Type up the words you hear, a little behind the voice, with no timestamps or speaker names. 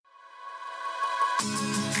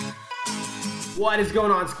What is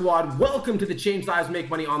going on, squad? Welcome to the Change Lives, Make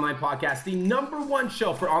Money Online podcast, the #1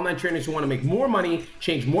 show for online trainers who want to make more money,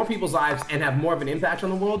 change more people's lives, and have more of an impact on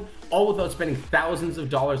the world, all without spending thousands of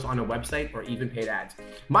dollars on a website or even paid ads.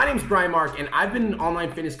 My name's Brian Mark, and I've been an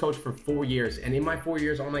online fitness coach for 4 years. And in my 4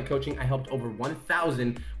 years online coaching, I helped over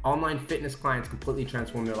 1,000 online fitness clients completely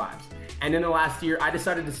transform their lives. And in the last year, I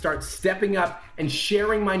decided to start stepping up and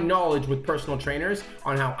sharing my knowledge with personal trainers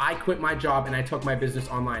on how I quit my job and I took my business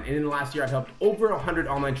online. And in the last year, I've helped over 100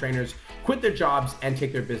 online trainers quit their jobs and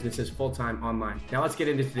take their businesses full-time online. Now let's get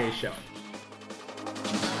into today's show.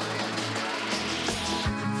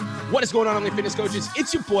 What is going on, online fitness coaches?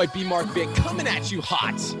 It's your boy, B Mark Vick, coming at you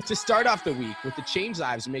hot to start off the week with the Change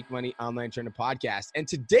Lives, Make Money Online Trainer podcast. And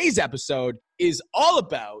today's episode is all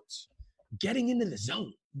about getting into the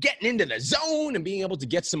zone and being able to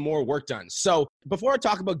get some more work done. So before I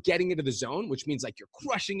talk about getting into the zone, which means like you're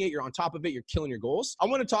crushing it, you're on top of it, you're killing your goals, I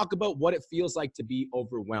want to talk about what it feels like to be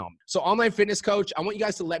overwhelmed. So online fitness coach, I want you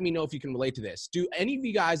guys to let me know if you can relate to this. Do any of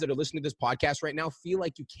you guys that are listening to this podcast right now feel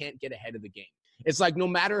like you can't get ahead of the game? It's like no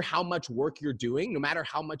matter how much work you're doing, no matter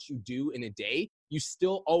how much you do in a day, you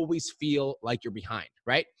still always feel like you're behind,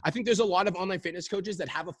 right? I think there's a lot of online fitness coaches that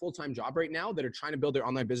have a full-time job right now that are trying to build their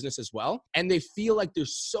online business as well. And they feel like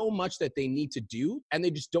there's so much that they need to do and they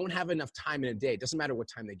just don't have enough time in a day. It doesn't matter what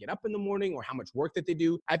time they get up in the morning or how much work that they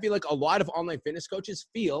do. I feel like a lot of online fitness coaches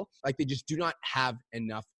feel like they just do not have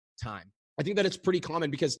enough time. I think that it's pretty common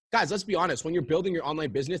because, guys, let's be honest, when you're building your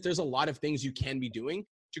online business, there's a lot of things you can be doing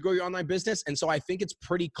to grow your online business. And so I think it's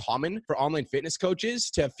pretty common for online fitness coaches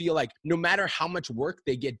to feel like no matter how much work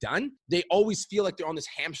they get done, they always feel like they're on this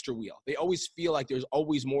hamster wheel. They always feel like there's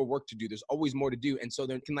always more work to do. There's always more to do. And so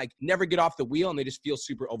they can like never get off the wheel and they just feel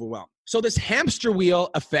super overwhelmed. So this hamster wheel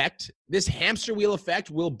effect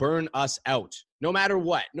will burn us out. No matter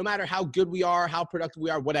what, no matter how good we are, how productive we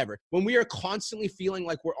are, whatever. When we are constantly feeling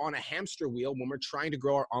like we're on a hamster wheel, when we're trying to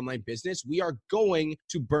grow our online business, we are going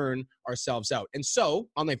to burn ourselves out. And so,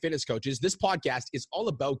 online fitness coaches, this podcast is all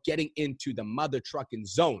about getting into the mother trucking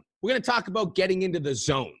zone. We're going to talk about getting into the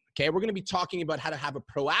zone. Okay, we're going to be talking about how to have a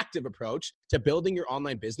proactive approach to building your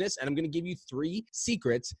online business. And I'm going to give you 3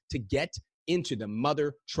 secrets to get into the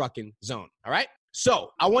mother trucking zone. All right. So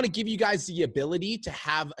I want to give you guys the ability to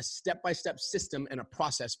have a step-by-step system and a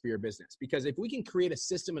process for your business. Because if we can create a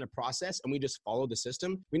system and a process and we just follow the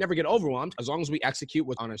system, we never get overwhelmed. As long as we execute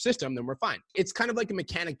what's on our system, then we're fine. It's kind of like a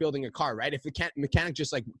mechanic building a car, right? If the mechanic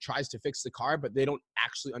just like tries to fix the car, but they don't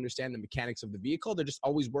actually understand the mechanics of the vehicle, they're just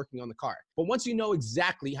always working on the car. But once you know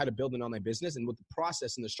exactly how to build an online business and what the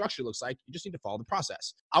process and the structure looks like, you just need to follow the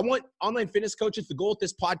process. I want online fitness coaches, the goal of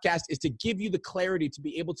this podcast is to give you the clarity to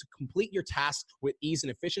be able to complete your tasks with ease and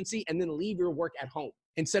efficiency and then leave your work at home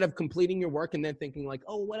instead of completing your work and then thinking like,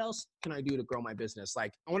 oh, what else can I do to grow my business?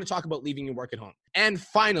 Like, I want to talk about leaving your work at home. And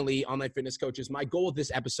finally, online fitness coaches, my goal with this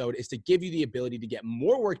episode is to give you the ability to get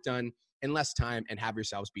more work done in less time and have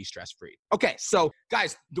yourselves be stress-free. Okay, so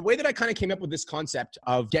guys, the way that I kind of came up with this concept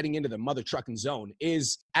of getting into the mother trucking zone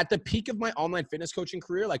is at the peak of my online fitness coaching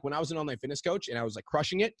career, like when I was an online fitness coach and I was like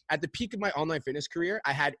crushing it, at the peak of my online fitness career,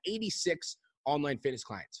 I had 86 online fitness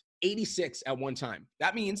clients. 86 at one time.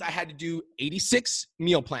 That means I had to do 86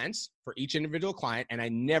 meal plans for each individual client. And I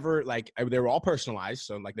never they were all personalized.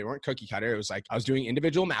 So like they weren't cookie cutter. It was like I was doing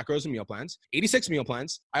individual macros and meal plans, 86 meal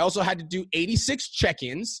plans. I also had to do 86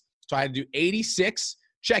 check-ins. So I had to do 86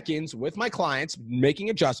 check-ins with my clients,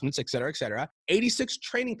 making adjustments, et cetera, 86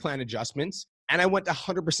 training plan adjustments. And I went to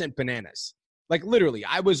 100% bananas. Like literally,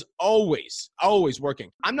 I was always working.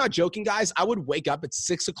 I'm not joking, guys. I would wake up at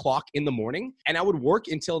 6 o'clock in the morning and I would work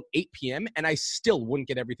until 8 p.m. and I still wouldn't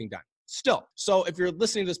get everything done. Still. So if you're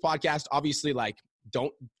listening to this podcast, obviously like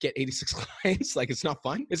don't get 86 clients. Like it's not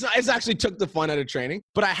fun. It's actually took the fun out of training,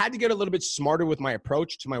 but I had to get a little bit smarter with my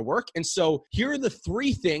approach to my work. And so here are the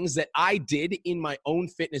 3 things that I did in my own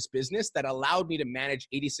fitness business that allowed me to manage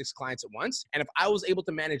 86 clients at once. And if I was able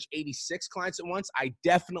to manage 86 clients at once, I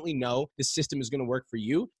definitely know the system is going to work for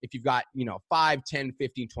you if you've got, 5, 10,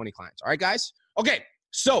 15, 20 clients. All right, guys? Okay.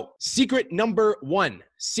 So secret number one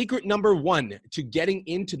to getting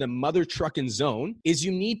into the mother trucking zone is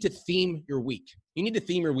you need to theme your week. You need to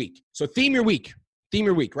theme your week. So theme your week.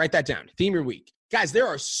 Write that down. Theme your week. Guys, there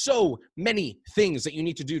are so many things that you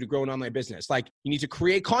need to do to grow an online business. Like you need to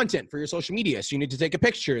create content for your social media. So you need to take a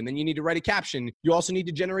picture and then you need to write a caption. You also need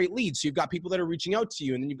to generate leads. So you've got people that are reaching out to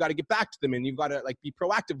you and then you've got to get back to them and you've got to be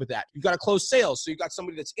proactive with that. You've got to close sales. So you've got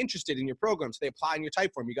somebody that's interested in your program. So they apply in your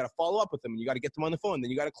type form. You got to follow up with them and you got to get them on the phone.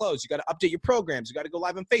 Then you got to close. You got to update your programs. You got to go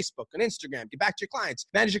live on Facebook, on Instagram, get back to your clients,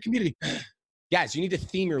 manage your community. Guys, you need to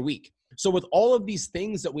theme your week. So with all of these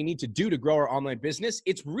things that we need to do to grow our online business,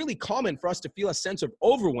 it's really common for us to feel a sense of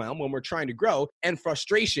overwhelm when we're trying to grow and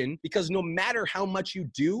frustration because no matter how much you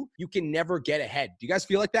do, you can never get ahead. Do you guys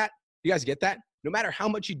feel like that? Do you guys get that? No matter how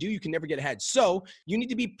much you do, you can never get ahead. So you need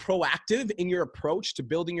to be proactive in your approach to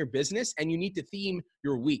building your business, and you need to theme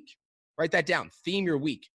your week. Write that down, theme your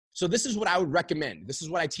week. So this is what I would recommend. This is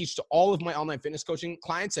what I teach to all of my online fitness coaching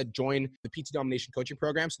clients that join the PT Domination coaching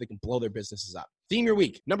program so they can blow their businesses up. Theme your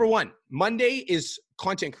week. Number one, Monday is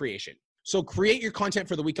content creation. So create your content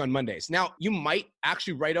for the week on Mondays. Now, you might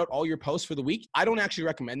actually write out all your posts for the week. I don't actually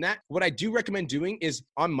recommend that. What I do recommend doing is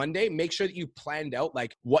on Monday, make sure that you planned out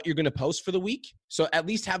like what you're going to post for the week. So at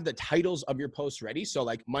least have the titles of your posts ready. So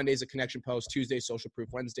like Monday's a connection post, Tuesday's social proof,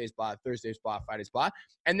 Wednesday's blah, Thursday's blah, Friday's blah.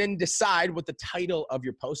 And then decide what the title of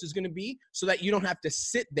your post is going to be so that you don't have to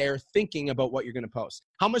sit there thinking about what you're going to post.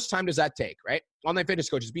 How much time does that take, right? Online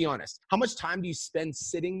fitness coaches, be honest. How much time do you spend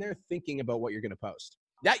sitting there thinking about what you're going to post?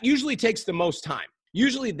 That usually takes the most time.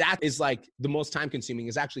 Usually that is like the most time consuming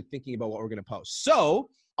is actually thinking about what we're going to post. So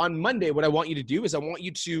on Monday, what I want you to do is I want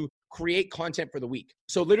you to create content for the week.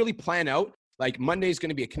 So literally plan out like Monday is going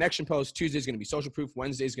to be a connection post, Tuesday is going to be social proof,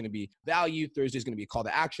 Wednesday is going to be value, Thursday is going to be a call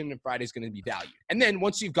to action, and Friday is going to be value. And then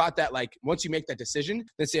once you've got that, like once you make that decision,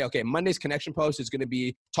 then say, okay, Monday's connection post is going to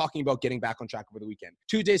be talking about getting back on track over the weekend.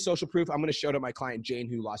 Tuesday's social proof, I'm going to show to my client Jane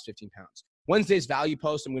who lost 15 pounds. Wednesday's value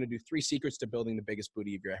post, I'm going to do 3 secrets to building the biggest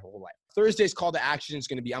booty of your whole life. Thursday's call to action is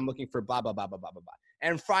going to be, I'm looking for blah, blah, blah, blah, blah, blah, blah.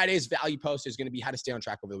 And Friday's value post is going to be how to stay on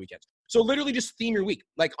track over the weekend. So literally just theme your week.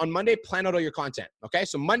 Like on Monday, plan out all your content. Okay.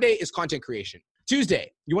 So Monday is content creation.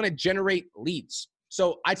 Tuesday, you want to generate leads.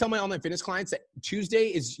 So I tell my online fitness clients that Tuesday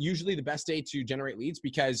is usually the best day to generate leads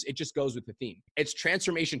because it just goes with the theme. It's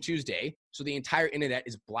Transformation Tuesday. So the entire internet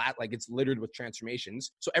is like it's littered with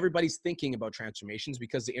transformations. So everybody's thinking about transformations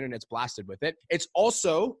because the internet's blasted with it. It's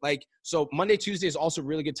also like, so Monday, Tuesday is also a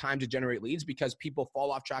really good time to generate leads because people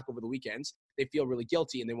fall off track over the weekends. They feel really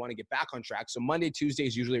guilty and they want to get back on track. So Monday, Tuesday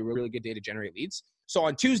is usually a really good day to generate leads. So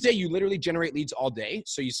on Tuesday, you literally generate leads all day.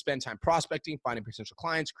 So you spend time prospecting, finding potential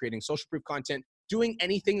clients, creating social proof content, doing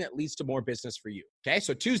anything that leads to more business for you. Okay.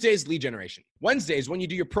 So Tuesday's lead generation. Wednesdays when you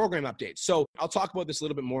do your program updates. So I'll talk about this a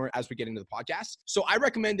little bit more as we get into the podcast. So I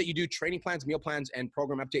recommend that you do training plans, meal plans, and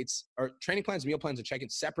program updates, or training plans, meal plans, and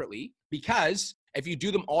check-ins separately, because if you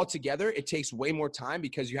do them all together, it takes way more time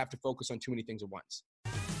because you have to focus on too many things at once.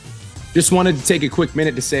 Just wanted to take a quick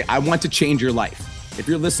minute to say, I want to change your life. If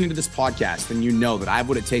you're listening to this podcast, then you know that I have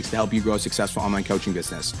what it takes to help you grow a successful online coaching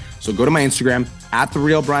business. So go to my Instagram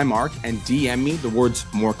 @TheRealBrianMark and DM me the words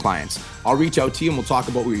more clients. I'll reach out to you and we'll talk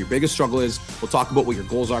about what your biggest struggle is. We'll talk about what your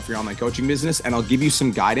goals are for your online coaching business, and I'll give you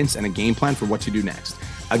some guidance and a game plan for what to do next.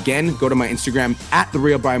 Again, go to my Instagram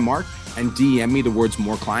 @TheRealBrianMark and DM me the words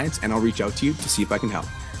more clients, and I'll reach out to you to see if I can help.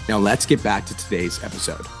 Now let's get back to today's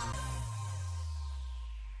episode.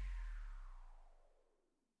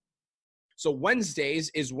 So Wednesdays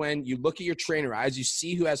is when you look at your trainer eyes, you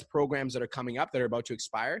see who has programs that are coming up that are about to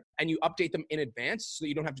expire, and you update them in advance so that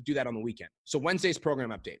you don't have to do that on the weekend. So Wednesday's program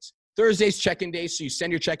updates. Thursday's check-in day, so you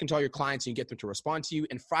send your check-in to all your clients and you get them to respond to you.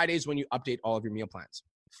 And Friday's when you update all of your meal plans.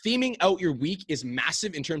 Theming out your week is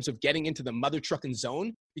massive in terms of getting into the mother trucking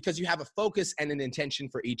zone because you have a focus and an intention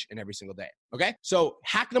for each and every single day. Okay? So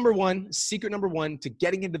hack number one, secret number one to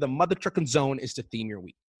getting into the mother trucking zone is to theme your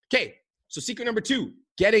week. Okay. So secret number 2,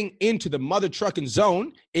 getting into the mother trucking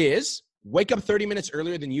zone is wake up 30 minutes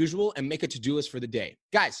earlier than usual and make a to-do list for the day.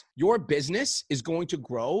 Guys, your business is going to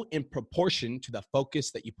grow in proportion to the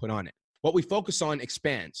focus that you put on it. What we focus on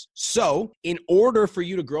expands. So in order for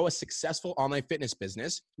you to grow a successful online fitness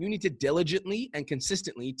business, you need to diligently and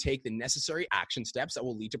consistently take the necessary action steps that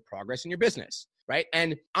will lead to progress in your business, right?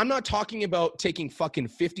 And I'm not talking about taking fucking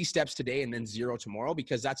 50 steps today and then 0 tomorrow,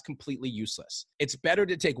 because that's completely useless. It's better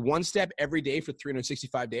to take 1 step every day for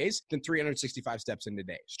 365 days than 365 steps in a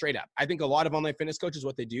day, straight up. I think a lot of online fitness coaches,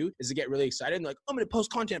 what they do is they get really excited and like, I'm going to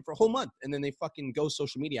post content for a whole month. And then they fucking go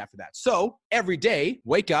social media after that. So every day,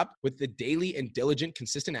 wake up with the daily and diligent,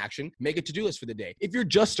 consistent action, make a to-do list for the day. If you're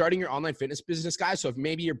just starting your online fitness business, guys, so if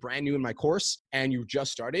maybe you're brand new in my course and you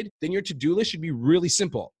just started, then your to-do list should be really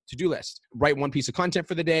simple. To-do list, write 1 piece of content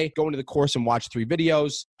for the day, go into the course and watch 3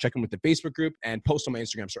 videos, check in with the Facebook group, and post on my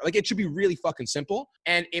Instagram story. Like, it should be really fucking simple.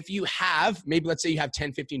 And if you have, maybe let's say you have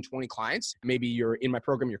 10, 15, 20 clients, maybe you're in my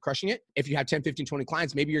program, you're crushing it. If you have 10, 15, 20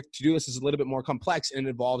 clients, maybe your to-do list is a little bit more complex and it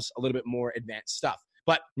involves a little bit more advanced stuff.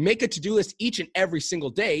 But make a to-do list each and every single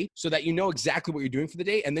day so that you know exactly what you're doing for the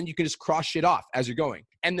day, and then you can just cross shit off as you're going.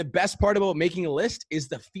 And the best part about making a list is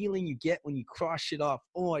the feeling you get when you cross shit off.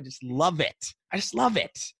 Oh, I just love it. I just love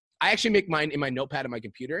it. I actually make mine in my notepad on my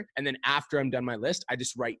computer. And then after I'm done my list, I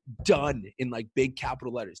just write done in like big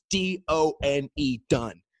capital letters, DONE,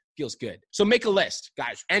 done. Feels good. So make a list,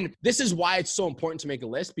 guys. And this is why it's so important to make a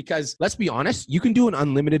list, because let's be honest, you can do an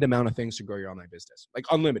unlimited amount of things to grow your online business, like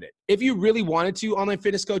unlimited. If you really wanted to, online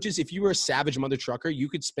fitness coaches, if you were a savage mother trucker, you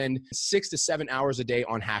could spend 6 to 7 hours a day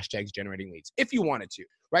on hashtags generating leads if you wanted to,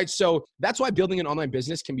 right? So that's why building an online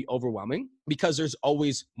business can be overwhelming, because there's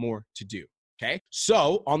always more to do. Okay.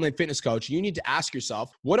 So online fitness coach, you need to ask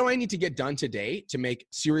yourself, what do I need to get done today to make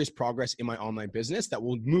serious progress in my online business that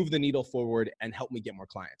will move the needle forward and help me get more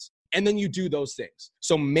clients? And then you do those things.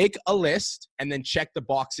 So make a list and then check the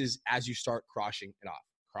boxes as you start crossing it off.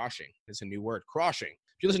 Crossing is a new word. Crossing.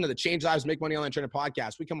 If you listen to the Change Lives, Make Money Online Trainer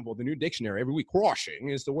podcast, we come up with a new dictionary every week. Crossing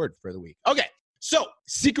is the word for the week. Okay. So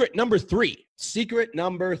secret number three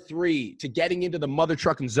to getting into the mother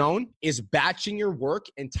trucking zone is batching your work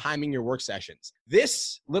and timing your work sessions.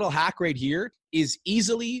 This little hack right here is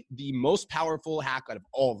easily the most powerful hack out of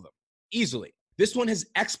all of them. Easily. This one has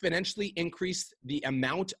exponentially increased the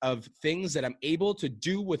amount of things that I'm able to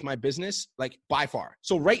do with my business, like by far.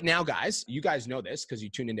 So right now, guys, you guys know this because you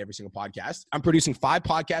tune into every single podcast. I'm producing 5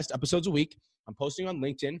 podcast episodes a week. I'm posting on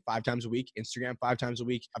LinkedIn 5 times a week, Instagram 5 times a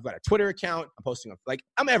week. I've got a Twitter account. I'm posting,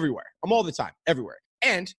 I'm everywhere. I'm all the time, everywhere.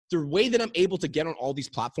 And the way that I'm able to get on all these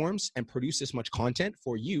platforms and produce this much content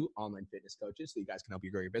for you, online fitness coaches, so you guys can help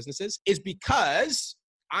you grow your businesses, is because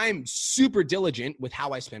I'm super diligent with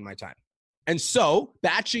how I spend my time. And so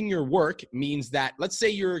batching your work means that, let's say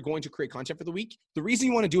you're going to create content for the week. The reason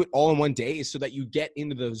you want to do it all in one day is so that you get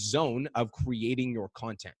into the zone of creating your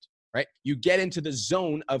content, right? You get into the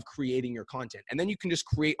zone of creating your content, and then you can just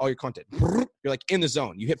create all your content. You're like in the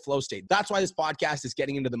zone. You hit flow state. That's why this podcast is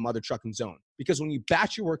getting into the mother trucking zone, because when you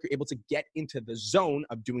batch your work, you're able to get into the zone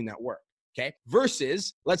of doing that work, okay?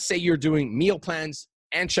 Versus, let's say you're doing meal plans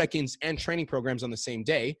and check-ins and training programs on the same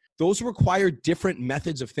day. Those require different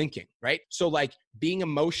methods of thinking, right? So like being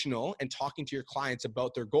emotional and talking to your clients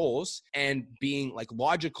about their goals and being like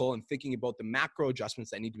logical and thinking about the macro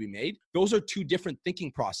adjustments that need to be made, those are 2 different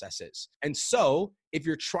thinking processes. And so if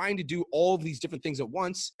you're trying to do all of these different things at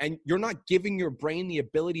once and you're not giving your brain the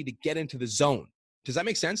ability to get into the zone, does that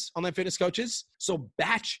make sense, online fitness coaches? So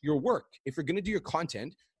batch your work. If you're gonna do your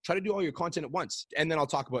content, try to do all your content at once. And then I'll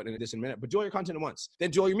talk about this in a minute, but do all your content at once. Then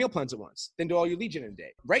do all your meal plans at once. Then do all your lead gen in a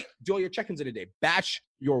day, right? Do all your check-ins in a day. Batch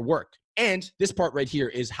your work. And this part right here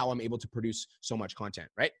is how I'm able to produce so much content,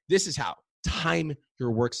 right? This is how. Time your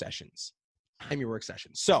work sessions. Time your work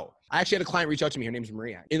sessions. So I actually had a client reach out to me. Her name's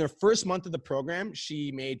Maria. In her first month of the program,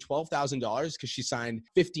 she made $12,000 because she signed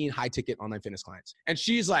 15 high-ticket online fitness clients. And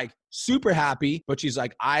she's like super happy, but she's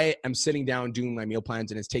like, I am sitting down doing my meal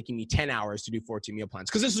plans and it's taking me 10 hours to do 14 meal plans.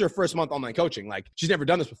 Because this is her first month online coaching. Like she's never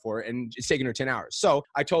done this before and it's taking her 10 hours. So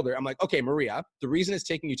I told her, I'm like, okay, Maria, the reason it's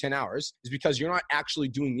taking you 10 hours is because you're not actually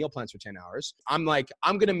doing meal plans for 10 hours. I'm like,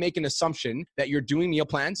 I'm going to make an assumption that you're doing meal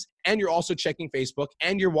plans and you're also checking Facebook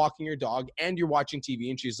and you're walking your dog and you're watching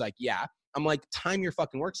TV. And she's like, yeah. I'm like, time your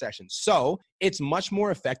fucking work sessions. So it's much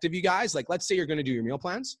more effective, you guys. Like, let's say you're going to do your meal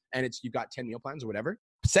plans and you've got 10 meal plans or whatever.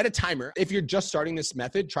 Set a timer. If you're just starting this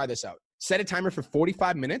method, try this out. Set a timer for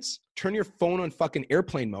 45 minutes, turn your phone on fucking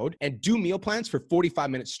airplane mode and do meal plans for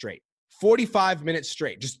 45 minutes straight. 45 minutes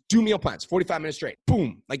straight. Just do meal plans, 45 minutes straight.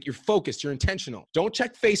 Boom. Like you're focused, you're intentional. Don't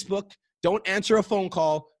check Facebook. Don't answer a phone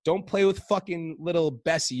call. Don't play with fucking little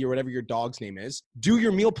Bessie or whatever your dog's name is. Do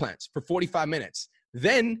your meal plans for 45 minutes.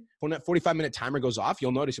 Then when that 45-minute timer goes off,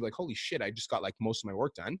 you'll notice you're like, holy shit, I just got like most of my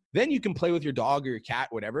work done. Then you can play with your dog or your cat,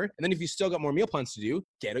 whatever. And then if you still got more meal plans to do,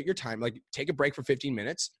 get out your time, like take a break for 15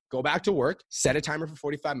 minutes, go back to work, set a timer for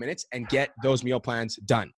 45 minutes and get those meal plans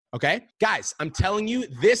done. Okay? Guys, I'm telling you,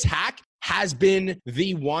 this hack has been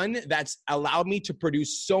the one that's allowed me to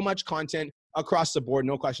produce so much content across the board,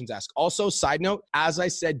 no questions asked. Also, side note, as I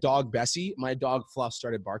said, dog Bessie, my dog Fluff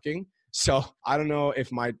started barking. So I don't know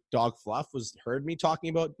if my dog Fluff heard me talking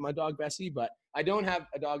about my dog Bessie, but I don't have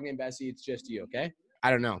a dog named Bessie. It's just you, okay?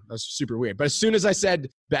 I don't know. That's super weird. But as soon as I said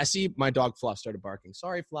Bessie, my dog Fluff started barking.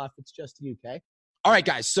 Sorry, Fluff. It's just you, okay? All right,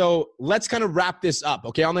 guys. So let's kind of wrap this up,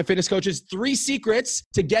 okay? Online fitness coaches, 3 secrets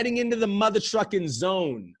to getting into the mother trucking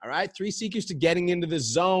zone, all right? 3 secrets to getting into the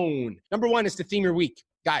zone. Number 1 is to theme your week.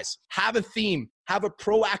 Guys, have a theme. Have a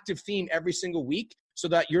proactive theme every single week, so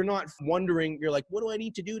that you're not wondering, you're like, what do I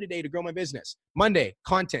need to do today to grow my business? Monday,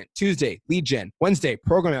 content. Tuesday, lead gen. Wednesday,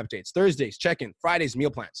 program updates. Thursdays, check-in. Fridays,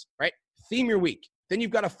 meal plans, right? Theme your week. Then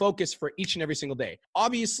you've got to focus for each and every single day.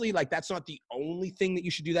 Obviously, like that's not the only thing that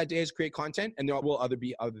you should do that day is create content. And there will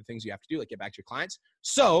be other things you have to do, like get back to your clients.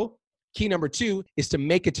 So key number 2 is to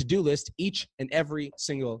make a to-do list each and every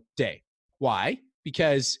single day. Why?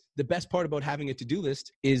 because the best part about having a to-do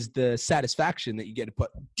list is the satisfaction that you get to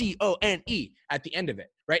put DONE at the end of it,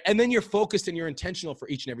 right? And then you're focused and you're intentional for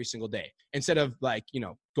each and every single day instead of like,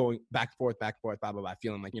 going back and forth, blah, blah, blah,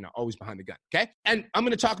 feeling like, always behind the gun, okay? And I'm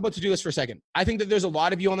going to talk about to-do list for a second. I think that there's a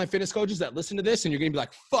lot of you online fitness coaches that listen to this and you're going to be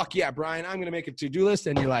like, fuck yeah, Brian, I'm going to make a to-do list.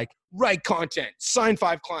 And you're like, write content, sign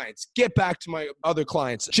 5 clients, get back to my other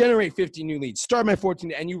clients, generate 50 new leads, start my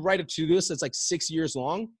 14, and you write a to-do list that's like 6 years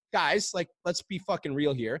long. Guys, like, let's be fucking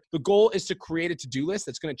real here. The goal is to create a to-do list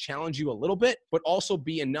that's going to challenge you a little bit, but also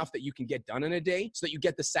be enough that you can get done in a day so that you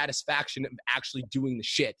get the satisfaction of actually doing the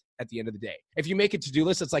shit at the end of the day. If you make a to-do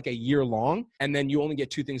list that's like a year long and then you only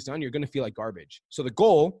get 2 things done, you're going to feel like garbage. So the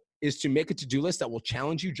goal is to make a to-do list that will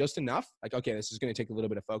challenge you just enough. Like, okay, this is going to take a little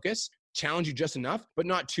bit of focus, challenge you just enough, but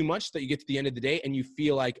not too much that you get to the end of the day and you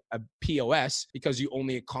feel like a POS because you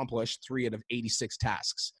only accomplished 3 out of 86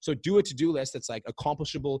 tasks. So do a to-do list that's like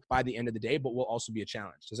accomplishable by the end of the day, but will also be a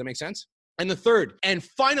challenge. Does that make sense? And the third and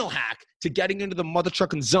final hack to getting into the mother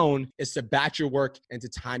trucking zone is to batch your work and to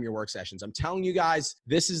time your work sessions. I'm telling you guys,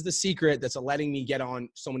 this is the secret that's letting me get on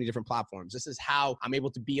so many different platforms. This is how I'm able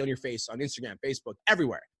to be on your face on Instagram, Facebook,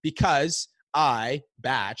 everywhere, because I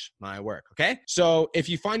batch my work, okay? So if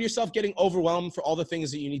you find yourself getting overwhelmed for all the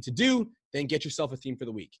things that you need to do, then get yourself a theme for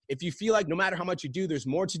the week. If you feel like no matter how much you do, there's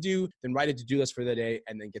more to do, then write a to-do list for the day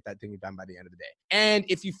and then get that thing done by the end of the day. And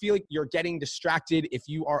if you feel like you're getting distracted, if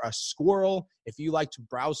you are a squirrel, if you like to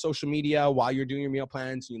browse social media while you're doing your meal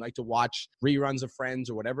plans and you like to watch reruns of Friends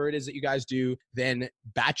or whatever it is that you guys do, then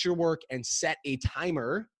batch your work and set a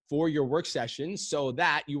timer for your work session so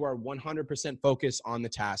that you are 100% focused on the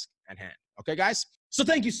task at hand. Okay, guys? So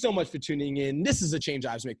thank you so much for tuning in. This is the Change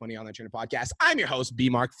Lives Make Money Online Trainer Podcast. I'm your host, B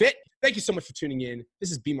Mark Fit. Thank you so much for tuning in.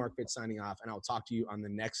 This is B Mark Fit signing off, and I'll talk to you on the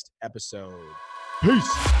next episode.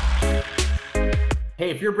 Peace. Hey,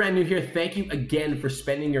 if you're brand new here, thank you again for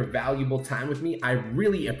spending your valuable time with me. I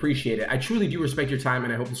really appreciate it. I truly do respect your time,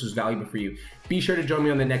 and I hope this was valuable for you. Be sure to join me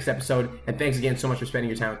on the next episode, and thanks again so much for spending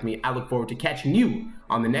your time with me. I look forward to catching you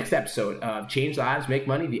on the next episode of Change Lives Make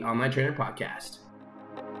Money, the Online Trainer Podcast.